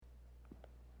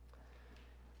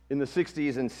In the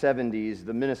 60s and 70s,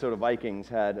 the Minnesota Vikings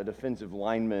had a defensive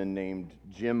lineman named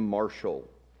Jim Marshall,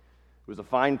 who was a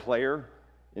fine player,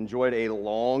 enjoyed a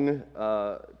long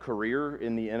career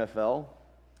in the NFL.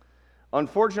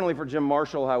 Unfortunately for Jim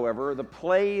Marshall, however, the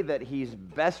play that he's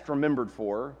best remembered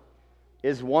for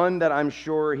is one that I'm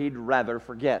sure he'd rather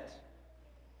forget.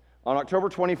 On October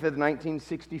 25th,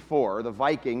 1964, the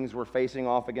Vikings were facing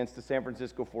off against the San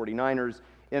Francisco 49ers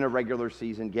in a regular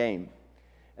season game.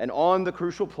 And on the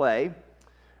crucial play,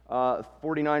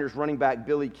 49ers running back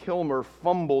Billy Kilmer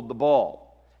fumbled the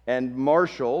ball. And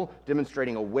Marshall,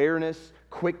 demonstrating awareness,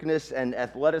 quickness, and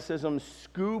athleticism,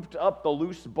 scooped up the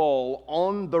loose ball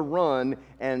on the run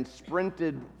and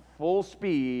sprinted full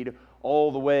speed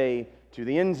all the way to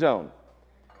the end zone.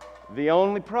 The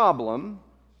only problem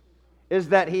is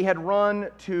that he had run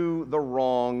to the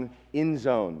wrong end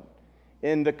zone.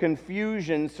 In the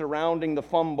confusion surrounding the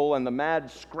fumble and the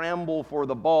mad scramble for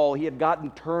the ball, he had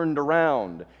gotten turned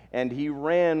around, and he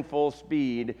ran full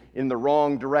speed in the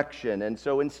wrong direction. And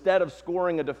so instead of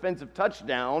scoring a defensive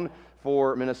touchdown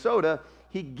for Minnesota,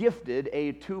 he gifted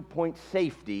a 2-point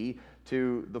safety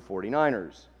to the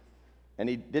 49ers. And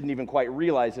he didn't even quite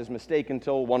realize his mistake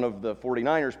until one of the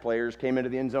 49ers players came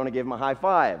into the end zone and gave him a high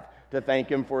five to thank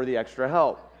him for the extra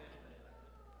help.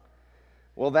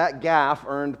 Well, that gaffe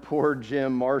earned poor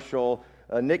Jim Marshall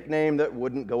a nickname that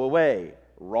wouldn't go away: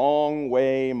 Wrong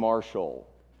Way Marshall.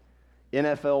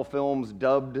 NFL Films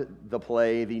dubbed the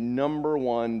play the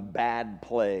 #1 bad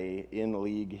play in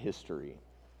league history.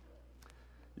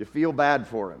 You feel bad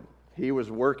for him. He was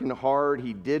working hard.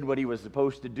 He did what he was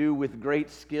supposed to do with great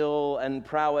skill and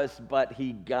prowess, but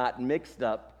he got mixed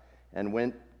up and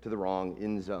went to the wrong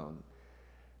end zone.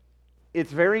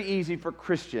 It's very easy for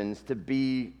Christians to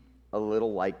be a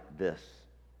little like this,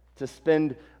 to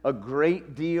spend a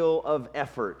great deal of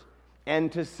effort and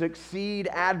to succeed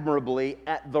admirably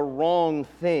at the wrong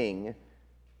thing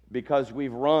because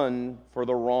we've run for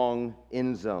the wrong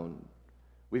end zone.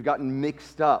 We've gotten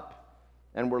mixed up,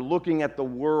 and we're looking at the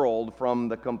world from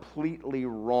the completely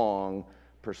wrong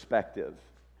perspective.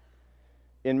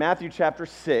 In Matthew chapter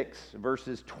 6,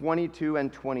 verses 22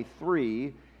 and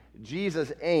 23,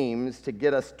 Jesus aims to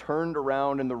get us turned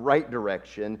around in the right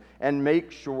direction and make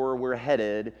sure we're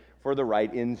headed for the right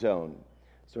end zone.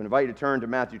 So I invite you to turn to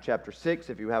Matthew chapter 6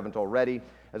 if you haven't already,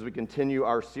 as we continue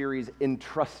our series,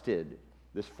 Entrusted,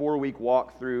 this 4-week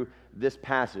walk through this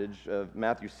passage of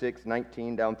Matthew 6,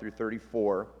 19 down through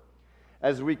 34,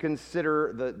 as we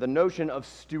consider the notion of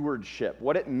stewardship,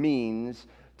 what it means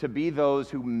to be those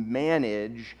who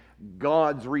manage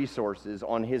God's resources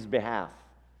on His behalf.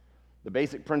 The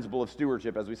basic principle of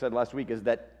stewardship, as we said last week, is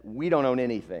that we don't own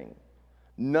anything.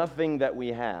 Nothing that we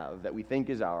have that we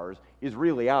think is ours is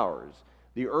really ours.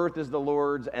 The earth is the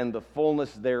Lord's and the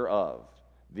fullness thereof,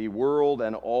 the world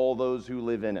and all those who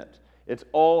live in it. It's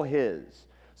all His.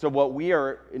 So what we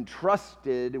are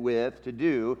entrusted with to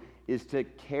do is to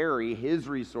carry His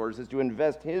resources, to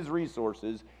invest His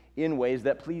resources in ways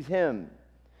that please Him,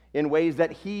 in ways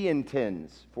that He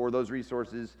intends for those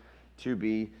resources to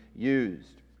be used.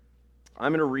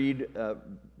 I'm going to read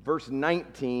verse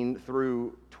 19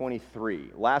 through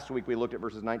 23. Last week we looked at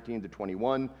verses 19 to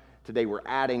 21. Today we're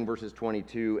adding verses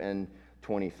 22 and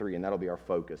 23, and that'll be our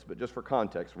focus. But just for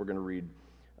context, we're going to read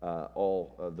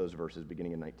all of those verses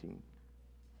beginning in 19.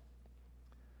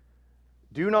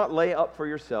 Do not lay up for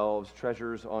yourselves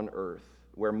treasures on earth,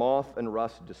 where moth and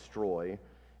rust destroy,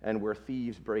 and where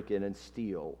thieves break in and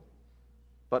steal.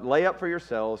 But lay up for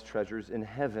yourselves treasures in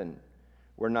heaven,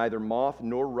 where neither moth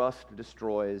nor rust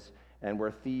destroys, and where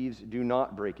thieves do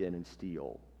not break in and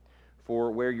steal.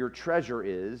 For where your treasure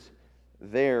is,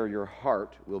 there your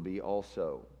heart will be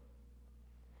also.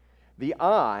 The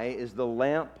eye is the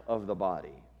lamp of the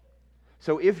body.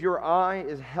 So if your eye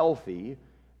is healthy,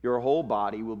 your whole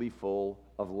body will be full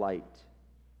of light.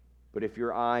 But if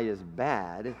your eye is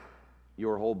bad,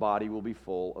 your whole body will be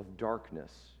full of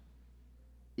darkness.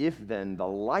 If then the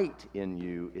light in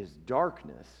you is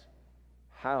darkness,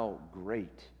 how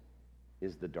great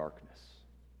is the darkness?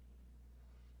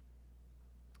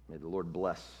 May the Lord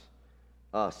bless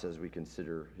us as we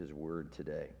consider His word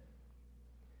today.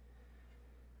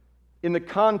 In the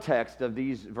context of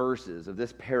these verses, of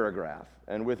this paragraph,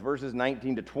 and with verses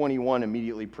 19 to 21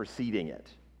 immediately preceding it,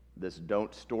 this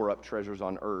don't store up treasures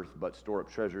on earth, but store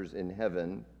up treasures in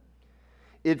heaven,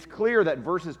 it's clear that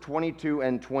verses 22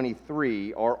 and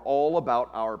 23 are all about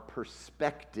our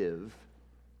perspective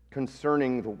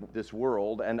concerning this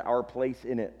world and our place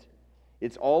in it.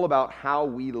 It's all about how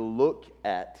we look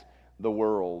at the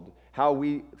world, how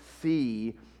we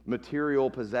see material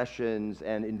possessions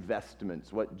and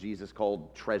investments, what Jesus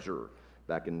called treasure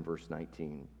back in verse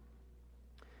 19.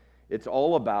 It's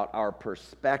all about our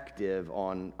perspective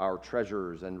on our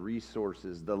treasures and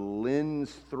resources, the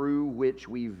lens through which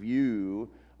we view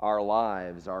our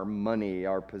lives, our money,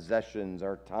 our possessions,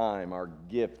 our time, our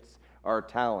gifts, our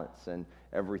talents, and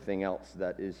everything else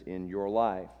that is in your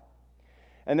life.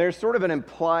 And there's sort of an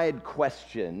implied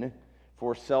question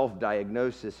for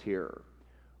self-diagnosis here.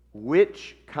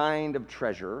 Which kind of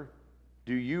treasure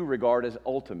do you regard as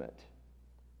ultimate?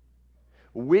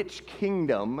 Which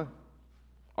kingdom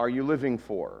are you living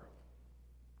for?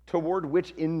 Toward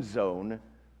which end zone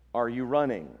are you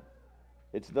running?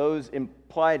 It's those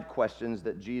implied questions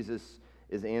that Jesus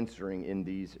is answering in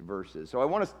these verses. So I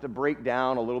want us to break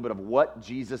down a little bit of what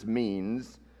Jesus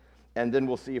means, and then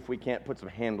we'll see if we can't put some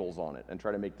handles on it and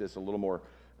try to make this a little more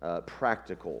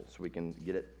practical so we can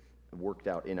get it worked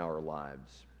out in our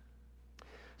lives.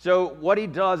 So what he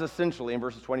does essentially in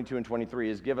verses 22 and 23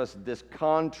 is give us this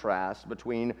contrast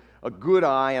between a good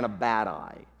eye and a bad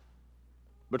eye,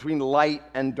 between light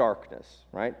and darkness,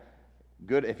 right?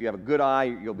 Good. If you have a good eye,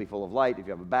 you'll be full of light. If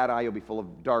you have a bad eye, you'll be full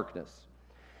of darkness.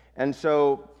 And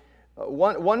so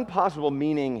one possible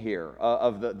meaning here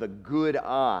of the good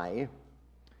eye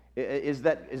is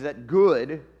that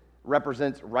good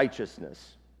represents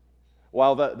righteousness,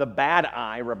 while the bad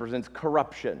eye represents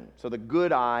corruption. So the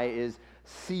good eye is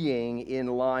seeing in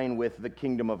line with the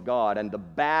kingdom of God, and the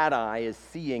bad eye is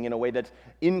seeing in a way that's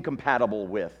incompatible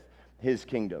with his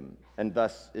kingdom, and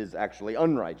thus is actually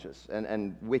unrighteous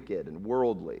and wicked and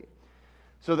worldly.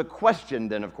 So the question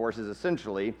then, of course, is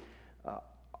essentially,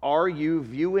 are you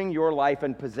viewing your life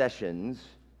and possessions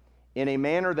in a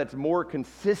manner that's more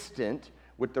consistent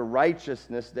with the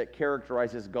righteousness that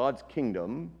characterizes God's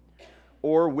kingdom,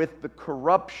 or with the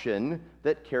corruption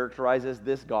that characterizes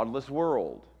this godless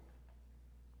world?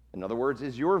 In other words,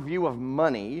 is your view of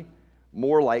money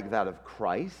more like that of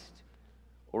Christ,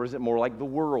 or is it more like the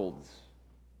world's?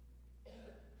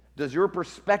 Does your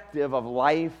perspective of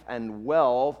life and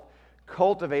wealth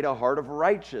cultivate a heart of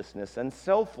righteousness and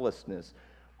selflessness,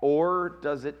 or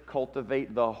does it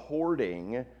cultivate the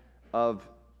hoarding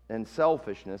and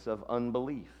selfishness of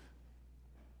unbelief?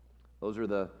 Those are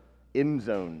the end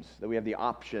zones that we have the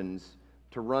options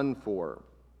to run for.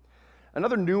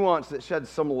 Another nuance that sheds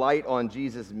some light on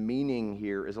Jesus' meaning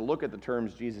here is a look at the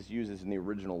terms Jesus uses in the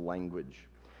original language.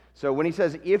 So when he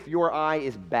says, if your eye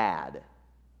is bad,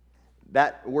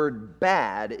 that word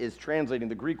bad is translating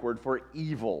the Greek word for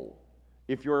evil.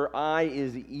 If your eye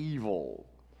is evil.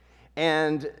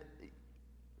 And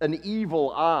an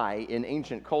evil eye in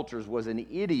ancient cultures was an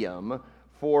idiom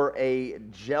for a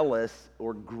jealous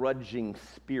or grudging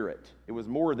spirit. It was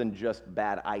more than just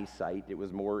bad eyesight. It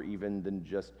was more even than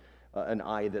just an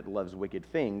eye that loves wicked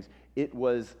things. It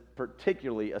was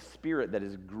particularly a spirit that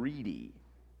is greedy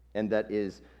and that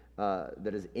is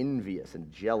envious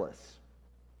and jealous.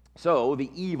 So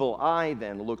the evil eye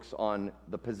then looks on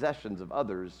the possessions of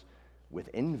others with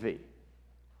envy.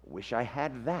 Wish I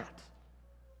had that.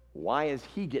 Why is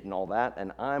he getting all that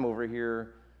and I'm over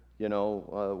here,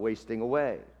 wasting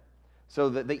away? So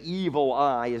the evil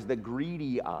eye is the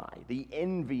greedy eye, the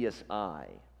envious eye.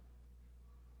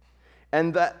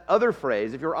 And that other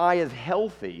phrase, if your eye is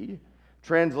healthy,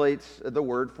 translates the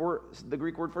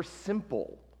Greek word for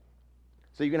simple.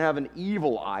 So you can have an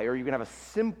evil eye or you can have a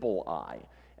simple eye.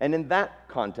 And in that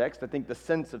context, I think the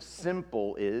sense of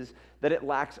simple is that it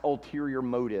lacks ulterior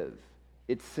motive.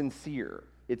 It's sincere.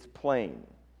 It's plain.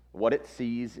 What it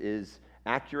sees is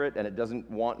accurate and it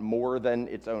doesn't want more than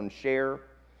its own share.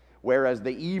 Whereas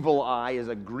the evil eye is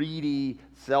a greedy,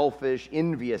 selfish,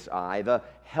 envious eye. The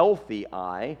healthy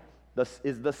eye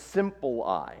is the simple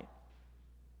eye.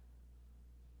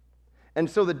 And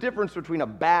so the difference between a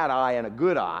bad eye and a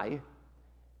good eye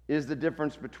is the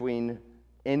difference between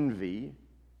envy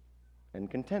and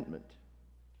contentment.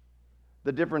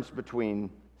 The difference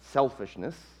between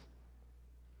selfishness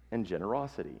and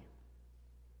generosity.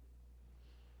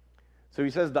 So he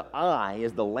says the eye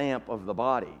is the lamp of the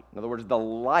body. In other words, the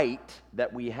light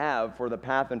that we have for the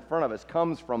path in front of us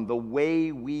comes from the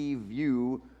way we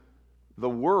view the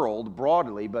world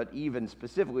broadly, but even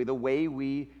specifically the way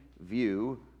we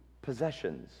view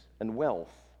possessions and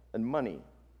wealth and money.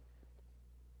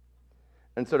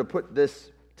 And so to put this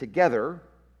together,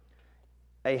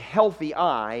 a healthy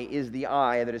eye is the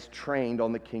eye that is trained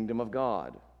on the kingdom of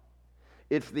God.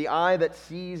 It's the eye that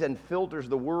sees and filters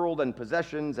the world and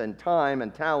possessions and time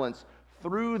and talents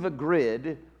through the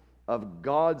grid of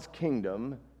God's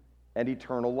kingdom and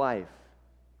eternal life.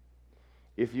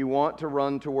 If you want to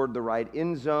run toward the right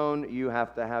end zone, you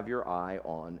have to have your eye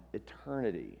on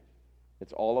eternity.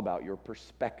 It's all about your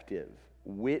perspective.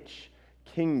 Which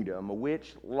kingdom,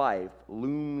 which life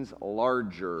looms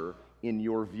larger in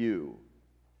your view?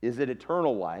 Is it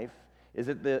eternal life? Is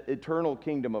it the eternal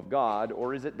kingdom of God?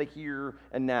 Or is it the here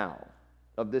and now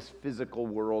of this physical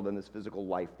world and this physical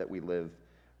life that we live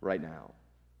right now?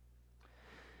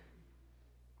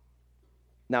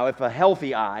 Now, if a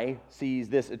healthy eye sees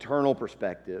this eternal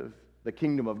perspective, the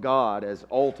kingdom of God as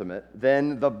ultimate,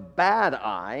 then the bad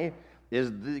eye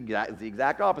is the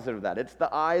exact opposite of that. It's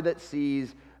the eye that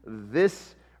sees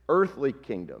this earthly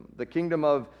kingdom, the kingdom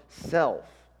of self,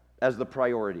 as the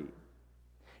priority.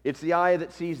 It's the eye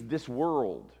that sees this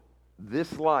world,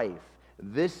 this life,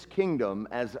 this kingdom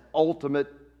as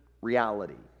ultimate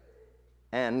reality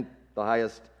and the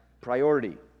highest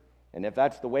priority. And if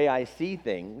that's the way I see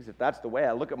things, if that's the way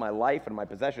I look at my life and my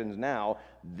possessions now,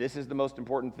 this is the most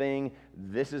important thing,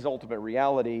 this is ultimate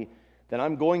reality, then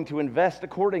I'm going to invest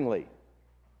accordingly.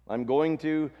 I'm going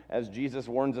to, as Jesus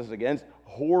warns us against,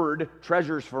 hoard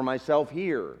treasures for myself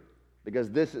here,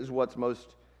 because this is what's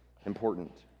most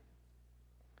important.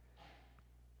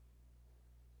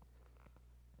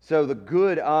 So the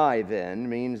good eye then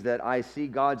means that I see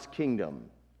God's kingdom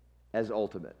as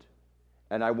ultimate.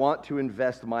 And I want to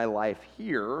invest my life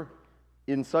here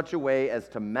in such a way as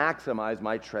to maximize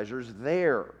my treasures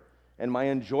there and my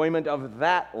enjoyment of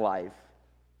that life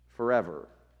forever.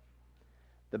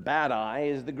 The bad eye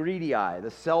is the greedy eye, the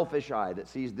selfish eye that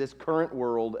sees this current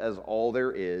world as all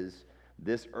there is,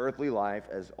 this earthly life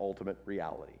as ultimate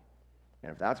reality.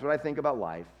 And if that's what I think about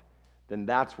life, then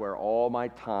that's where all my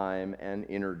time and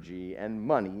energy and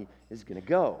money is going to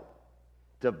go,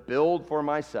 to build for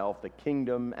myself the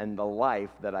kingdom and the life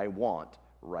that I want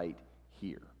right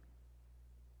here.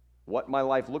 What my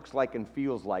life looks like and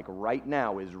feels like right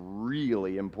now is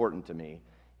really important to me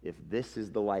if this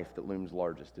is the life that looms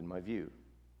largest in my view.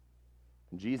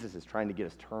 And Jesus is trying to get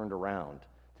us turned around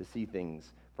to see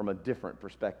things from a different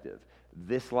perspective.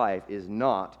 This life is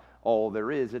not all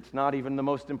there is. It's not even the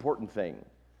most important thing.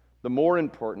 The more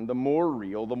important, the more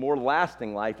real, the more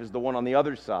lasting life is the one on the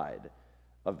other side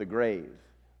of the grave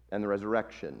and the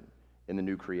resurrection in the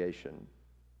new creation.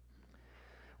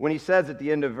 When he says at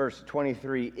the end of verse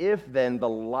 23, if then the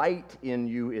light in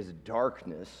you is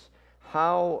darkness,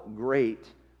 how great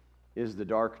is the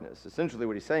darkness? Essentially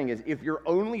what he's saying is, if your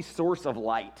only source of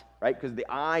light, right, because the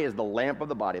eye is the lamp of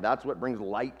the body, that's what brings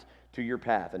light to your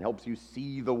path and helps you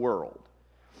see the world.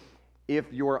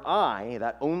 If your eye,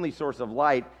 that only source of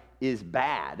light, is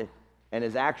bad and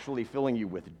is actually filling you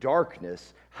with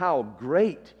darkness, how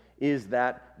great is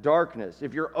that darkness?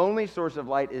 If your only source of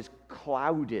light is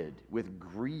clouded with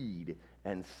greed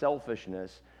and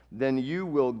selfishness, then you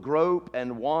will grope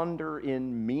and wander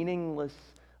in meaningless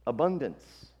abundance.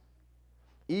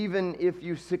 Even if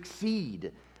you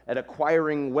succeed at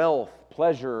acquiring wealth,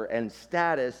 pleasure, and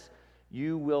status,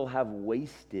 you will have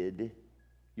wasted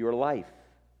your life.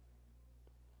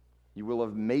 You will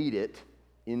have made it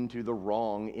into the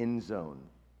wrong end zone.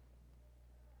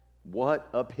 What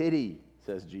a pity,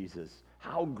 says Jesus.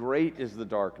 How great is the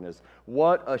darkness.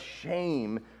 What a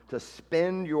shame to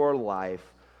spend your life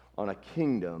on a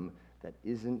kingdom that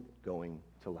isn't going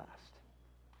to last.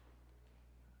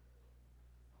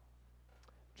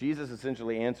 Jesus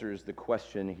essentially answers the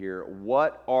question here,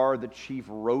 what are the chief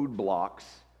roadblocks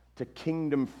to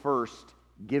kingdom first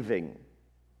giving?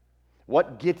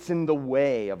 What gets in the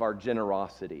way of our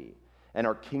generosity and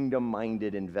our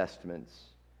kingdom-minded investments?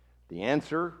 The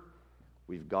answer,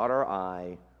 we've got our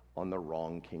eye on the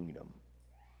wrong kingdom.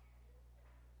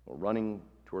 We're running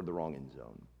toward the wrong end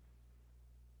zone.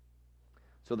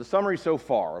 So the summary so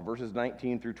far, verses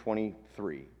 19 through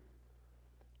 23.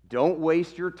 Don't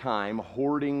waste your time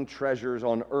hoarding treasures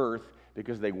on earth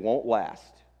because they won't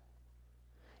last.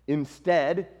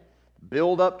 Instead,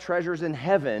 build up treasures in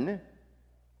heaven.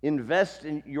 Invest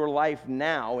in your life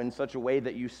now in such a way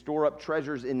that you store up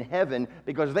treasures in heaven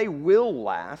because they will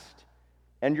last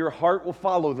and your heart will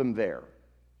follow them there.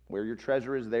 Where your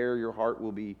treasure is, there your heart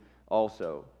will be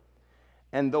also.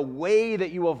 And the way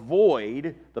that you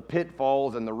avoid the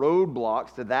pitfalls and the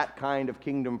roadblocks to that kind of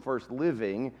kingdom first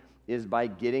living is by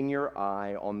getting your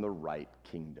eye on the right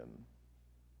kingdom,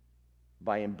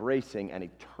 by embracing an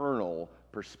eternal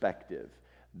perspective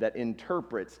that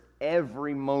interprets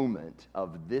every moment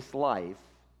of this life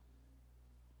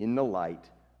in the light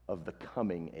of the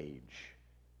coming age,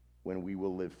 when we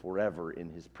will live forever in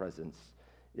his presence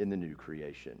in the new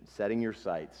creation, setting your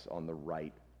sights on the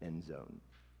right end zone.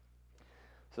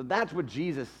 So that's what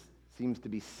Jesus seems to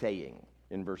be saying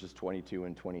in verses 22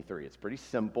 and 23. It's pretty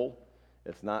simple.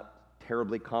 It's not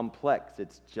terribly complex.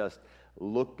 It's just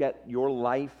look at your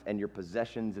life and your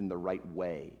possessions in the right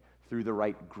way, through the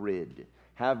right grid.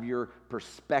 Have your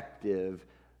perspective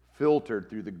filtered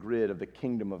through the grid of the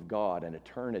kingdom of God and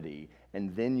eternity,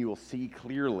 and then you'll see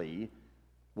clearly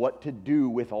what to do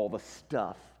with all the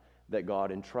stuff that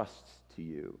God entrusts to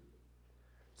you.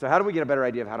 So how do we get a better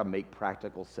idea of how to make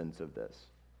practical sense of this?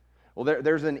 Well,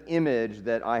 there's an image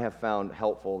that I have found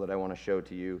helpful that I want to show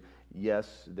to you.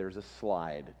 Yes, there's a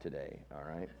slide today, all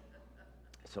right?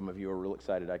 Some of you are real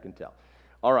excited, I can tell.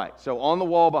 All right, so on the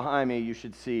wall behind me, you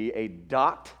should see a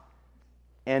dot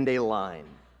and a line.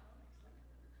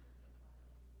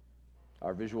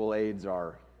 Our visual aids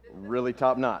are really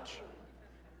top-notch.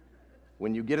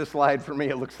 When you get a slide from me,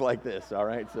 it looks like this, all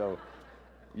right? So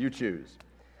you choose.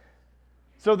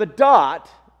 So the dot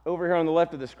over here on the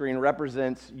left of the screen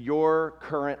represents your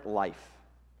current life.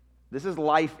 This is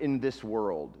life in this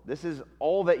world. This is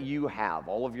all that you have,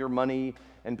 all of your money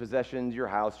and possessions, your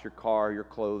house, your car, your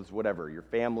clothes, whatever, your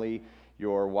family,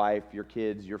 your wife, your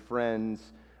kids, your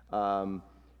friends,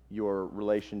 your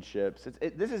relationships.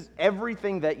 This is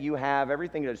everything that you have,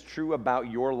 everything that's true about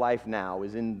your life now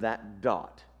is in that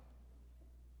dot.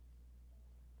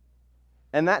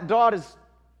 And that dot is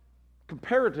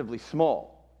comparatively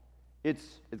small. It's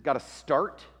got a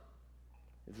start,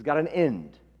 it's got an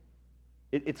end.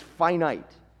 It's finite.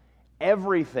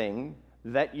 Everything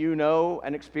that you know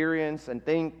and experience and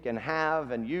think and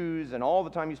have and use and all the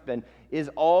time you spend is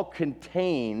all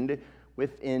contained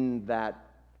within that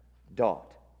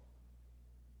dot.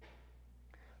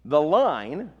 The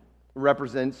line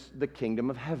represents the kingdom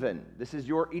of heaven. This is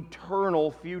your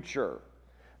eternal future,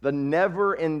 the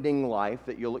never-ending life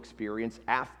that you'll experience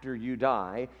after you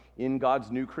die in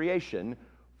God's new creation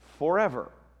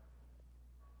forever.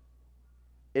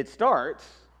 It starts,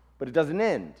 but it doesn't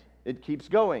end. It keeps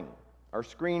going. Our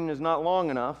screen is not long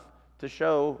enough to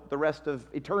show the rest of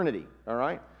eternity, all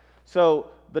right? So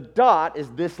the dot is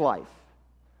this life.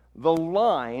 The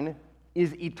line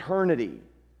is eternity.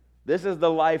 This is the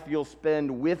life you'll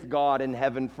spend with God in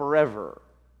heaven forever.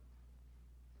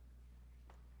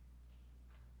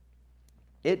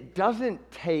 It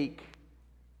doesn't take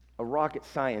a rocket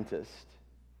scientist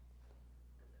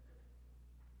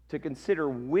to consider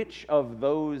which of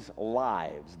those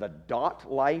lives, the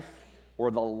dot life or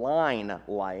the line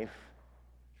life,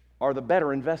 are the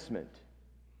better investment.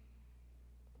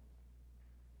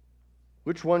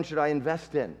 Which one should I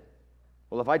invest in?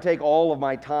 Well, if I take all of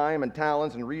my time and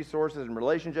talents and resources and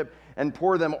relationship and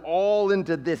pour them all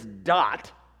into this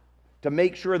dot to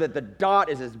make sure that the dot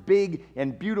is as big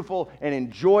and beautiful and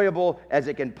enjoyable as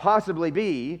it can possibly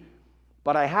be,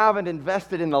 but I haven't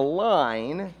invested in the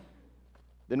line,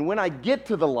 then when I get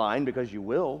to the line, because you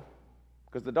will,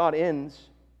 because the dot ends,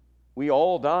 we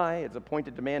all die. It's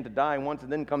appointed to man to die once,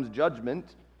 and then comes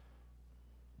judgment.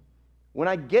 When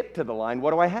I get to the line,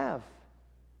 what do I have?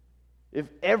 If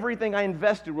everything I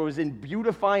invested was in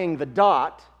beautifying the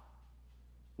dot,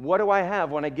 what do I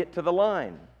have when I get to the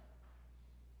line?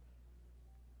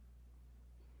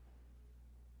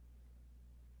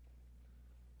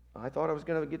 I thought I was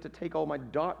going to get to take all my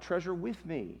dot treasure with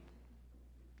me.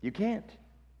 You can't.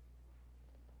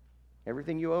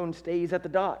 Everything you own stays at the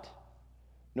dot,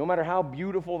 no matter how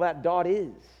beautiful that dot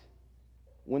is.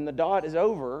 When the dot is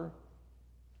over,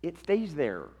 it stays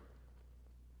there.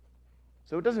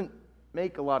 So it doesn't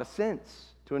make a lot of sense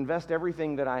to invest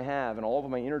everything that I have and all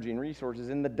of my energy and resources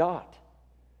in the dot,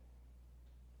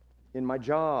 in my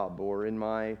job or in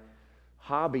my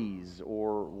hobbies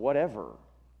or whatever,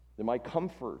 in my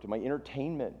comfort, in my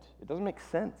entertainment. It doesn't make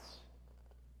sense.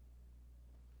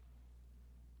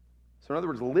 So in other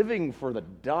words, living for the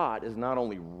dot is not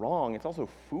only wrong, it's also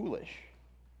foolish.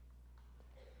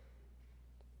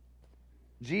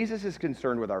 Jesus is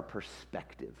concerned with our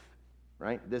perspective,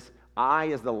 right? This eye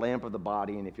is the lamp of the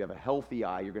body, and if you have a healthy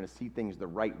eye, you're going to see things the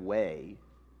right way.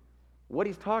 What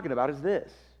he's talking about is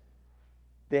this.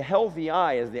 The healthy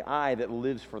eye is the eye that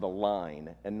lives for the line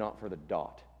and not for the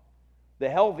dot. The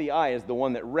healthy eye is the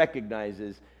one that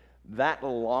recognizes that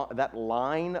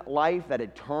line life, that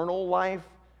eternal life,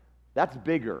 that's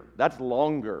bigger, that's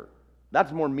longer,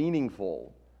 that's more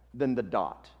meaningful than the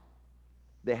dot.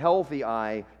 The healthy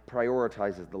eye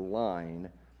prioritizes the line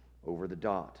over the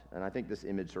dot. And I think this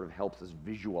image sort of helps us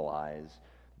visualize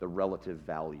the relative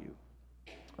value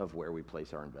of where we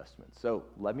place our investments. So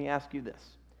let me ask you this.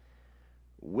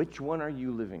 Which one are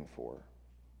you living for?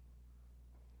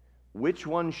 Which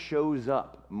one shows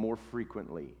up more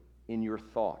frequently in your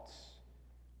thoughts,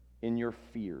 in your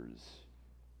fears,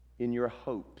 in your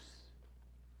hopes,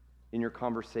 in your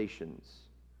conversations,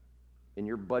 in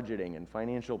your budgeting and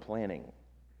financial planning,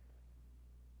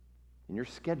 in your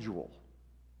schedule?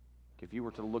 If you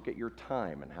were to look at your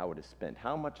time and how it is spent,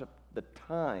 how much of the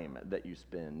time that you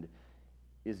spend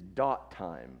is dot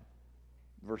time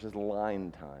versus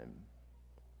line time?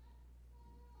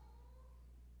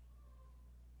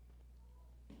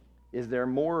 Is there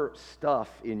more stuff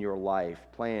in your life,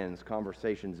 plans,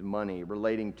 conversations, money,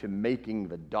 relating to making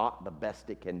the dot the best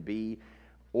it can be,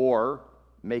 or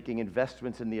making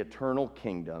investments in the eternal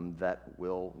kingdom that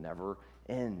will never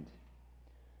end?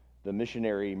 The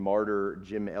missionary martyr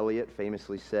Jim Elliot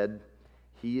famously said,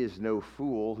 "He is no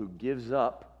fool who gives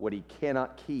up what he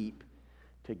cannot keep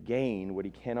to gain what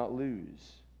he cannot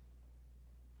lose."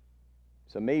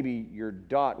 So maybe your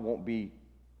dot won't be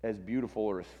as beautiful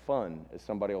or as fun as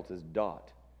somebody else's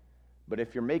dot. But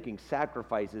if you're making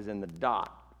sacrifices in the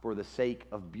dot for the sake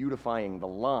of beautifying the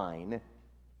line,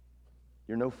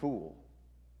 you're no fool.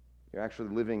 You're actually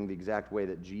living the exact way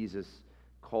that Jesus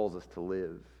calls us to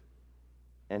live.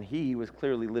 And he was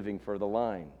clearly living for the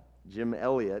line. Jim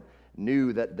Elliot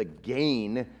knew that the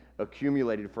gain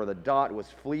accumulated for the dot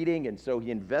was fleeting, and so he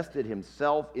invested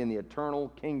himself in the eternal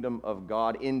kingdom of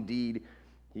God. Indeed,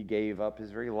 he gave up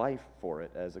his very life for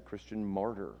it as a Christian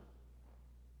martyr.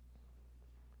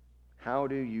 How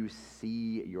do you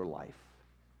see your life?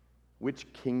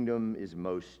 Which kingdom is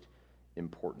most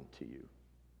important to you?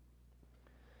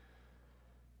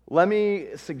 Let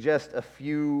me suggest a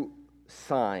few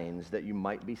signs that you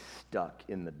might be stuck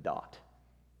in the dot.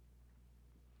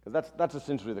 Because that's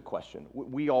essentially the question.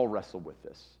 We all wrestle with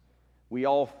this. We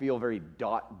all feel very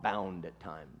dot-bound at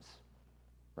times,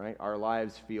 right? Our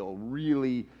lives feel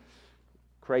really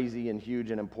crazy and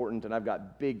huge and important, and I've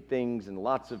got big things and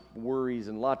lots of worries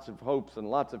and lots of hopes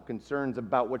and lots of concerns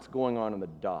about what's going on in the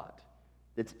dot.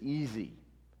 It's easy.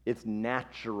 It's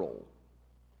natural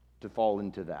to fall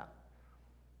into that.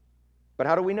 But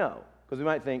how do we know? Because we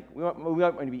might think, we might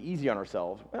want to be easy on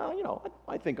ourselves. Well,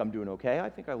 I think I'm doing okay. I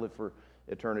think I live for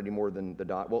eternity more than the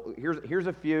dot. Well, here's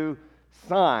a few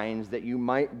signs that you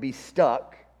might be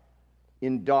stuck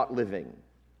in dot living.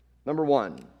 Number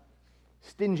one,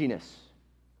 stinginess.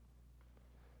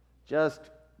 Just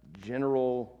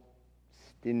general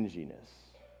stinginess.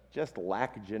 Just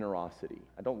lack generosity.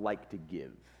 I don't like to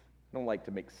give. I don't like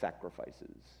to make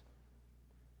sacrifices.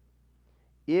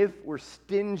 If we're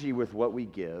stingy with what we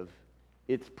give,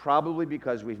 it's probably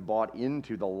because we've bought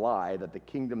into the lie that the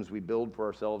kingdoms we build for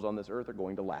ourselves on this earth are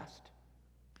going to last.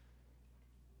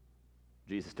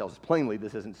 Jesus tells us plainly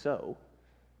this isn't so.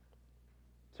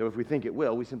 So if we think it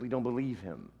will, we simply don't believe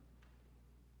him.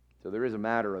 So there is a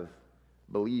matter of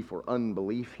belief or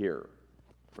unbelief here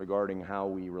regarding how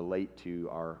we relate to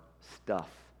our stuff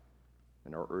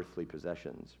and our earthly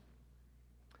possessions.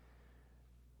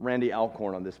 Randy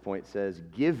Alcorn on this point says,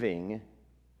 giving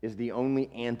is the only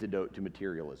antidote to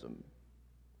materialism.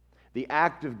 The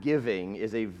act of giving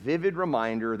is a vivid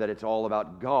reminder that it's all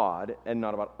about God and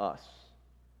not about us.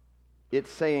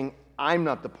 It's saying, I'm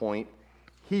not the point,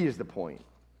 he is the point.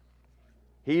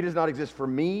 He does not exist for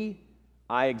me,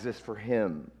 I exist for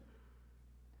him.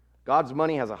 God's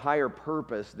money has a higher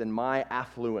purpose than my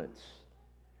affluence.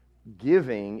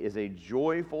 Giving is a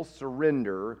joyful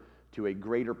surrender to a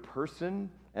greater person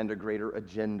and a greater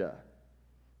agenda.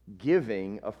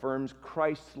 Giving affirms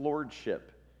Christ's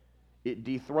lordship. It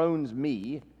dethrones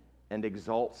me and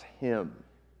exalts him.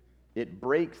 It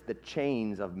breaks the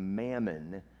chains of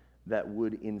mammon that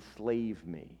would enslave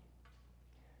me.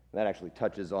 That actually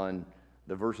touches on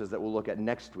the verses that we'll look at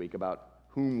next week about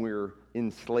whom we're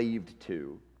enslaved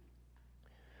to.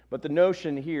 But the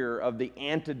notion here of the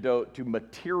antidote to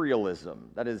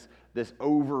materialism, that is, this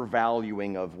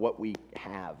overvaluing of what we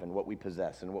have and what we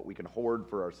possess and what we can hoard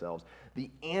for ourselves, the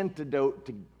antidote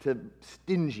to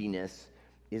stinginess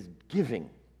is giving.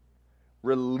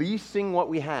 Releasing what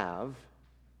we have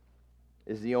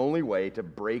is the only way to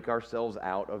break ourselves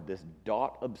out of this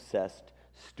dot-obsessed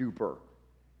stupor,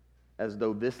 as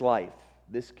though this life,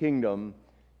 this kingdom,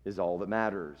 is all that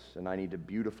matters, and I need to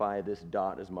beautify this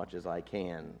dot as much as I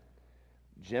can.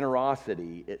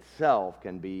 Generosity itself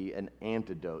can be an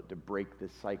antidote to break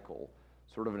this cycle,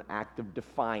 sort of an act of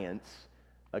defiance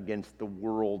against the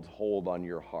world's hold on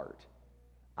your heart.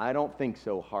 I don't think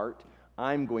so, heart.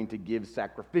 I'm going to give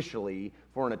sacrificially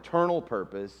for an eternal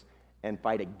purpose and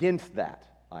fight against that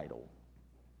idol.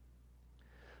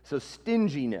 So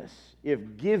stinginess,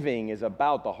 if giving is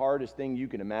about the hardest thing you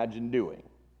can imagine doing,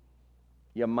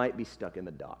 you might be stuck in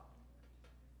the dot.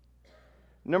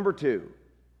 Number two,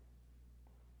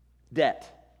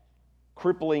 debt.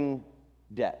 Crippling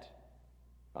debt.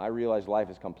 I realize life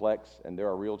is complex and there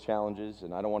are real challenges,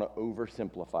 and I don't want to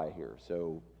oversimplify here,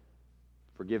 so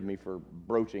forgive me for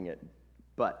broaching it.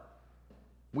 But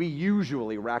we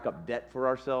usually rack up debt for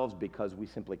ourselves because we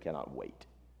simply cannot wait.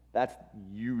 That's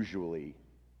usually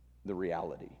the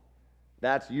reality.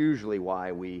 That's usually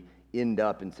why we end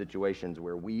up in situations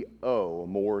where we owe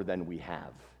more than we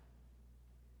have.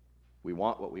 We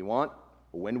want what we want,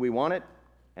 when we want it,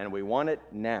 and we want it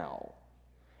now.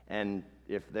 And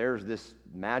if there's this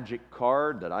magic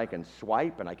card that I can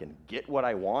swipe and I can get what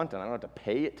I want and I don't have to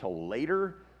pay it till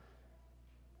later,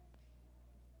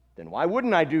 then why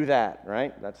wouldn't I do that,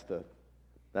 right? That's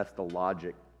the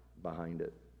logic behind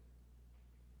it.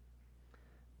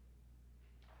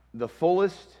 The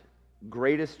fullest,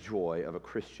 greatest joy of a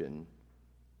Christian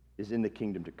is in the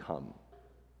kingdom to come,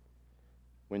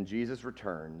 when Jesus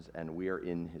returns and we are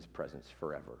in his presence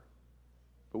forever.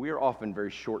 But we are often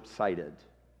very short-sighted,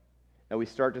 and we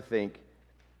start to think,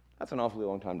 that's an awfully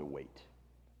long time to wait.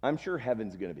 I'm sure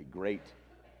heaven's going to be great,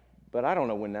 but I don't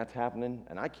know when that's happening,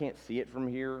 and I can't see it from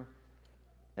here,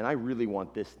 and I really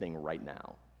want this thing right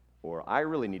now. Or I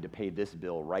really need to pay this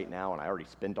bill right now, and I already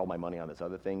spent all my money on this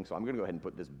other thing, so I'm going to go ahead and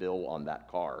put this bill on that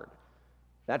card.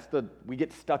 We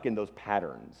get stuck in those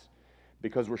patterns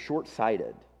because we're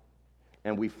short-sighted,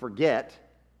 and we forget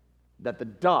that the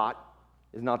dot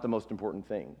is not the most important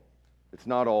thing. It's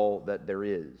not all that there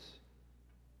is.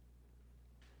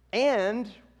 And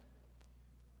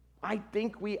I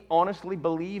think we honestly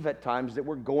believe at times that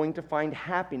we're going to find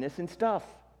happiness in stuff.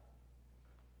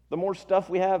 The more stuff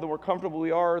we have, the more comfortable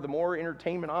we are, the more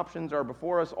entertainment options are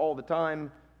before us all the time,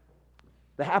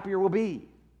 the happier we'll be.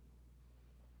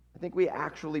 I think we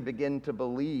actually begin to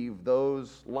believe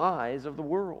those lies of the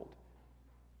world.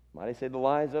 Might I say the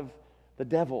lies of the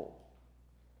devil?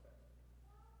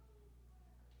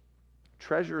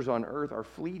 Treasures on earth are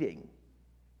fleeting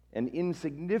and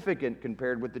insignificant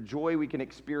compared with the joy we can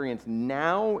experience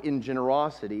now in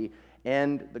generosity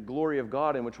and the glory of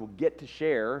God in which we'll get to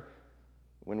share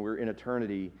when we're in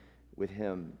eternity with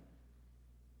him.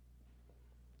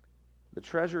 The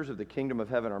treasures of the kingdom of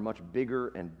heaven are much bigger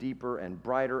and deeper and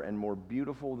brighter and more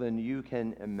beautiful than you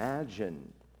can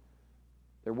imagine.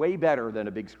 They're way better than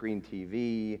a big screen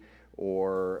TV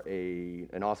or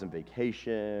an awesome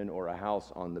vacation or a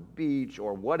house on the beach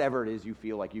or whatever it is you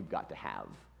feel like you've got to have.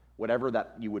 Whatever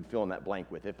that you would fill in that blank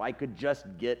with. If I could just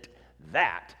get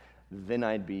that, then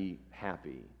I'd be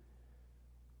happy.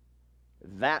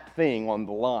 That thing on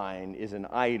the line is an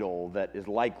idol that is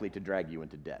likely to drag you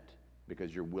into debt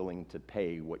because you're willing to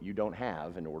pay what you don't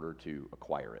have in order to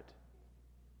acquire it.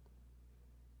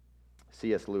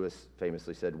 C.S. Lewis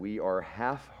famously said, "We are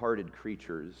half-hearted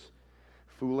creatures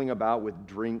fooling about with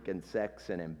drink and sex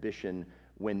and ambition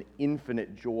when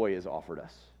infinite joy is offered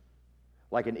us.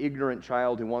 Like an ignorant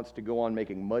child who wants to go on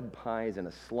making mud pies in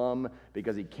a slum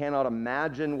because he cannot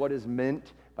imagine what is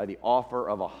meant by the offer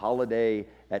of a holiday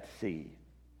at sea.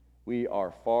 We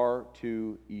are far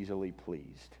too easily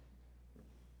pleased."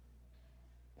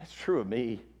 That's true of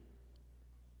me.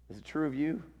 Is it true of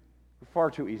you? We're far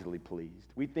too easily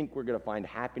pleased. We think we're going to find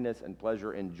happiness and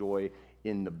pleasure and joy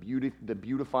in the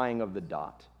beautifying of the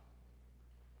dot,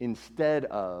 instead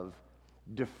of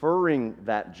deferring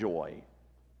that joy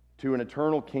to an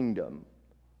eternal kingdom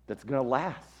that's going to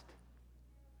last.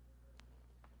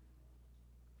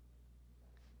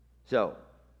 So,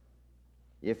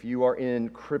 if you are in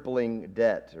crippling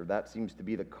debt, or that seems to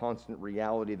be the constant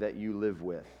reality that you live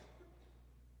with,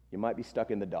 you might be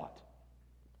stuck in the dot.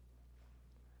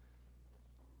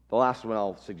 The last one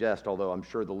I'll suggest, although I'm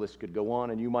sure the list could go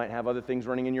on, and you might have other things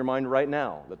running in your mind right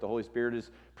now that the Holy Spirit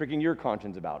is pricking your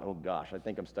conscience about. Oh gosh, I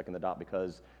think I'm stuck in the dot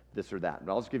because this or that.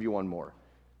 But I'll just give you one more.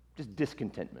 Just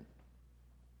discontentment.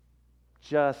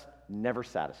 Just never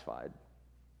satisfied.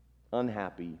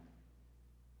 Unhappy.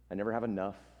 I never have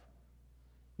enough.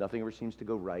 Nothing ever seems to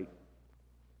go right.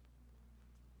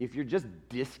 If you're just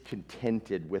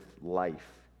discontented with life,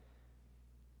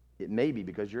 it may be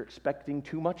because you're expecting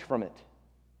too much from it.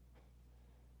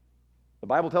 The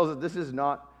Bible tells us this is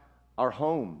not our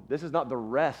home. This is not the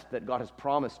rest that God has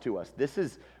promised to us. This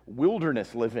is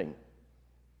wilderness living.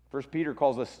 1 Peter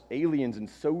calls us aliens and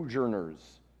sojourners.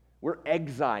 We're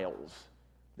exiles.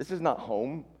 This is not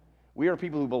home. We are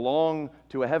people who belong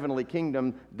to a heavenly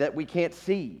kingdom that we can't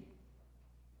see,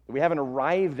 that we haven't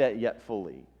arrived at yet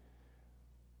fully.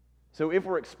 So if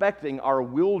we're expecting our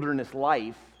wilderness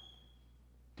life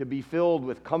to be filled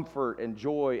with comfort and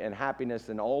joy and happiness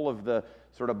and all of the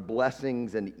sort of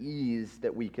blessings and ease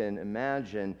that we can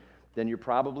imagine, then you're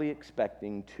probably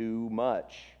expecting too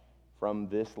much from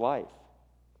this life.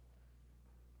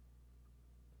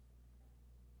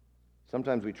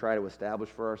 Sometimes we try to establish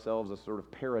for ourselves a sort of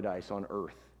paradise on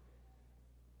earth,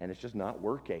 and it's just not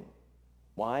working.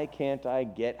 Why can't I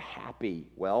get happy?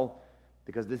 Well,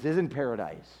 because this isn't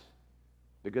paradise.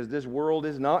 Because this world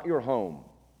is not your home.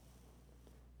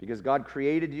 Because God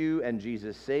created you and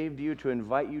Jesus saved you to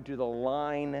invite you to the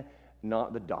line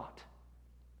not the dot.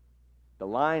 The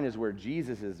line is where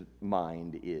Jesus'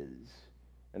 mind is,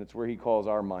 and it's where he calls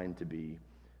our mind to be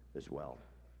as well.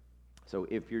 So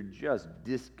if you're just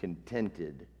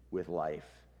discontented with life,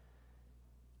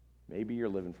 maybe you're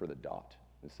living for the dot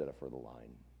instead of for the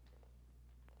line.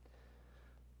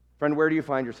 Friend, where do you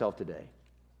find yourself today?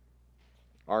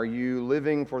 Are you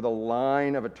living for the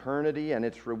line of eternity and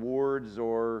its rewards,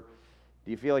 or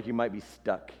do you feel like you might be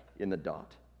stuck in the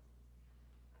dot?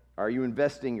 Are you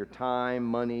investing your time,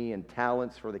 money, and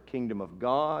talents for the kingdom of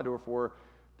God or for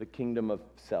the kingdom of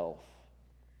self?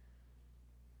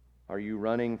 Are you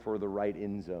running for the right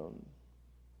end zone?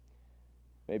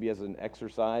 Maybe as an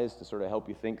exercise to sort of help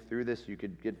you think through this, you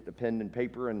could get a pen and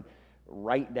paper and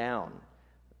write down,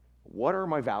 what are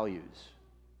my values?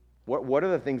 What are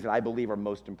the things that I believe are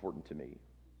most important to me?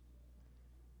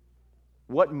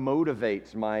 What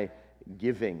motivates my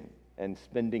giving and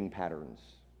spending patterns?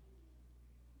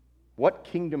 What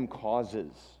kingdom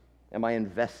causes am I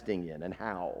investing in, and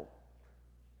how?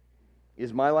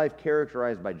 Is my life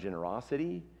characterized by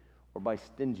generosity or by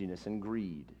stinginess and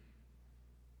greed?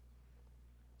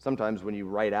 Sometimes when you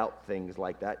write out things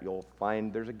like that, you'll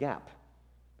find there's a gap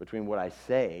between what I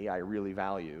say I really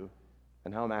value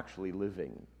and how I'm actually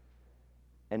living.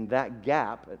 And that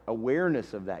gap,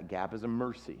 awareness of that gap, is a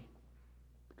mercy,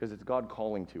 because it's God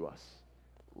calling to us.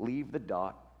 Leave the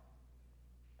dot.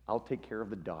 I'll take care of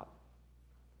the dot.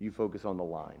 You focus on the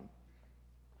line.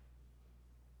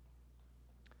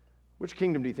 Which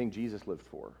kingdom do you think Jesus lived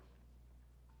for?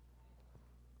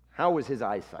 How was his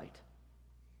eyesight?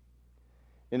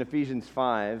 In Ephesians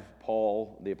 5,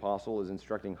 Paul, the apostle, is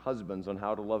instructing husbands on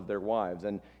how to love their wives.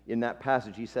 And in that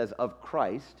passage, he says, of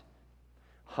Christ,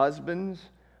 husbands,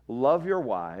 love your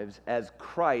wives as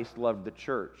Christ loved the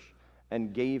church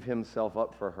and gave himself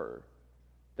up for her,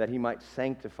 that he might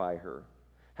sanctify her,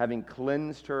 having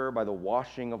cleansed her by the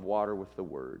washing of water with the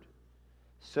word,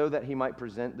 so that he might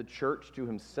present the church to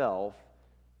himself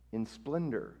in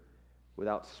splendor,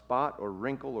 without spot or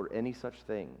wrinkle or any such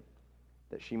thing,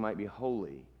 that she might be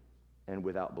holy and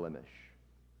without blemish.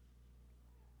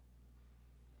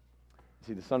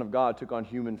 See, the Son of God took on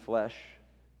human flesh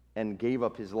and gave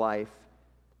up his life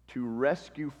to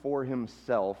rescue for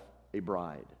himself a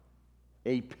bride,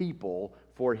 a people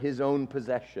for his own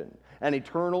possession, an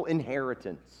eternal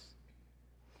inheritance.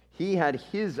 He had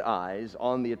his eyes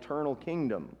on the eternal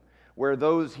kingdom, where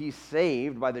those he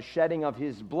saved by the shedding of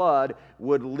his blood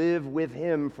would live with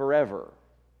him forever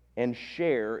and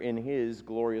share in his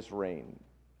glorious reign.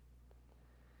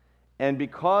 And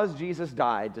because Jesus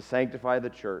died to sanctify the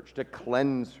church, to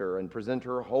cleanse her and present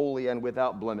her holy and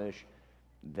without blemish,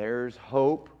 there's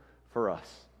hope for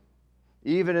us,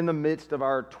 even in the midst of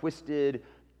our twisted,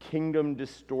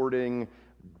 kingdom-distorting,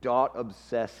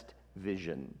 dot-obsessed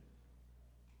vision.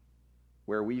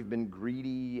 Where we've been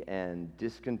greedy and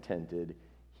discontented,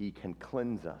 he can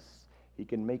cleanse us. He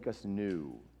can make us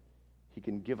new. He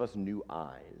can give us new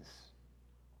eyes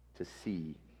to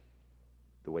see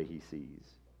the way he sees.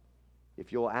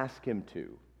 If you'll ask him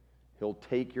to, he'll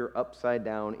take your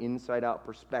upside-down, inside-out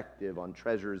perspective on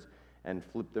treasures and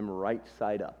flip them right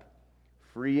side up,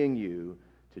 freeing you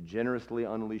to generously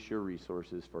unleash your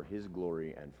resources for his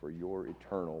glory and for your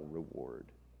eternal reward.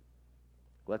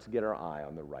 Let's get our eye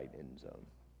on the right end zone.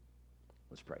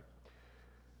 Let's pray.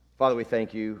 Father, we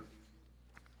thank you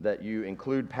that you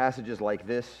include passages like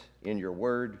this in your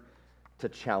word to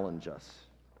challenge us,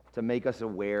 to make us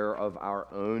aware of our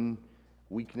own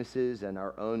weaknesses and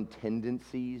our own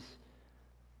tendencies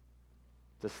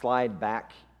to slide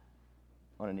back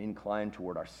on an incline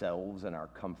toward ourselves and our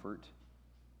comfort,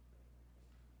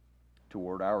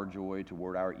 toward our joy,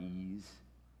 toward our ease.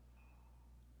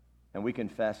 And we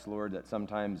confess, Lord, that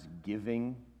sometimes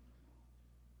giving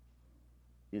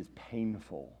is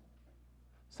painful.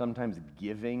 Sometimes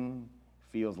giving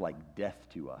feels like death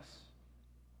to us.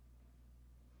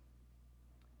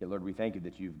 Yet, Lord, we thank you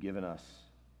that you've given us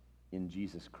in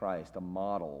Jesus Christ a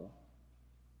model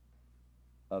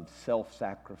of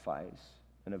self-sacrifice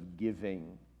and of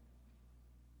giving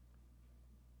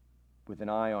with an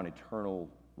eye on eternal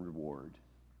reward,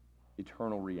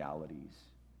 eternal realities.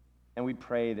 And we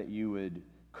pray that you would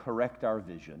correct our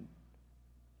vision,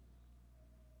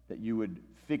 that you would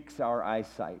fix our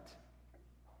eyesight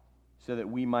so that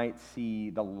we might see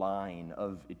the line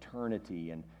of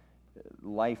eternity and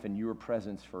life in your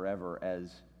presence forever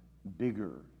as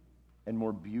bigger and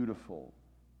more beautiful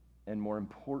and more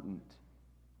important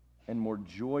and more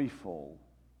joyful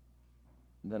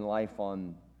than life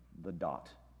on the dot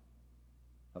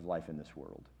of life in this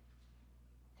world.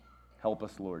 Help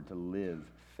us, Lord, to live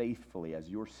faithfully as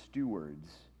your stewards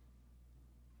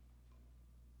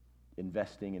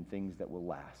investing in things that will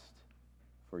last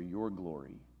for your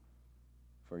glory,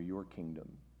 for your kingdom.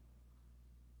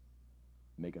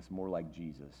 Make us more like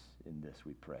Jesus in this,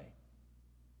 we pray,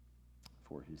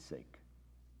 for his sake.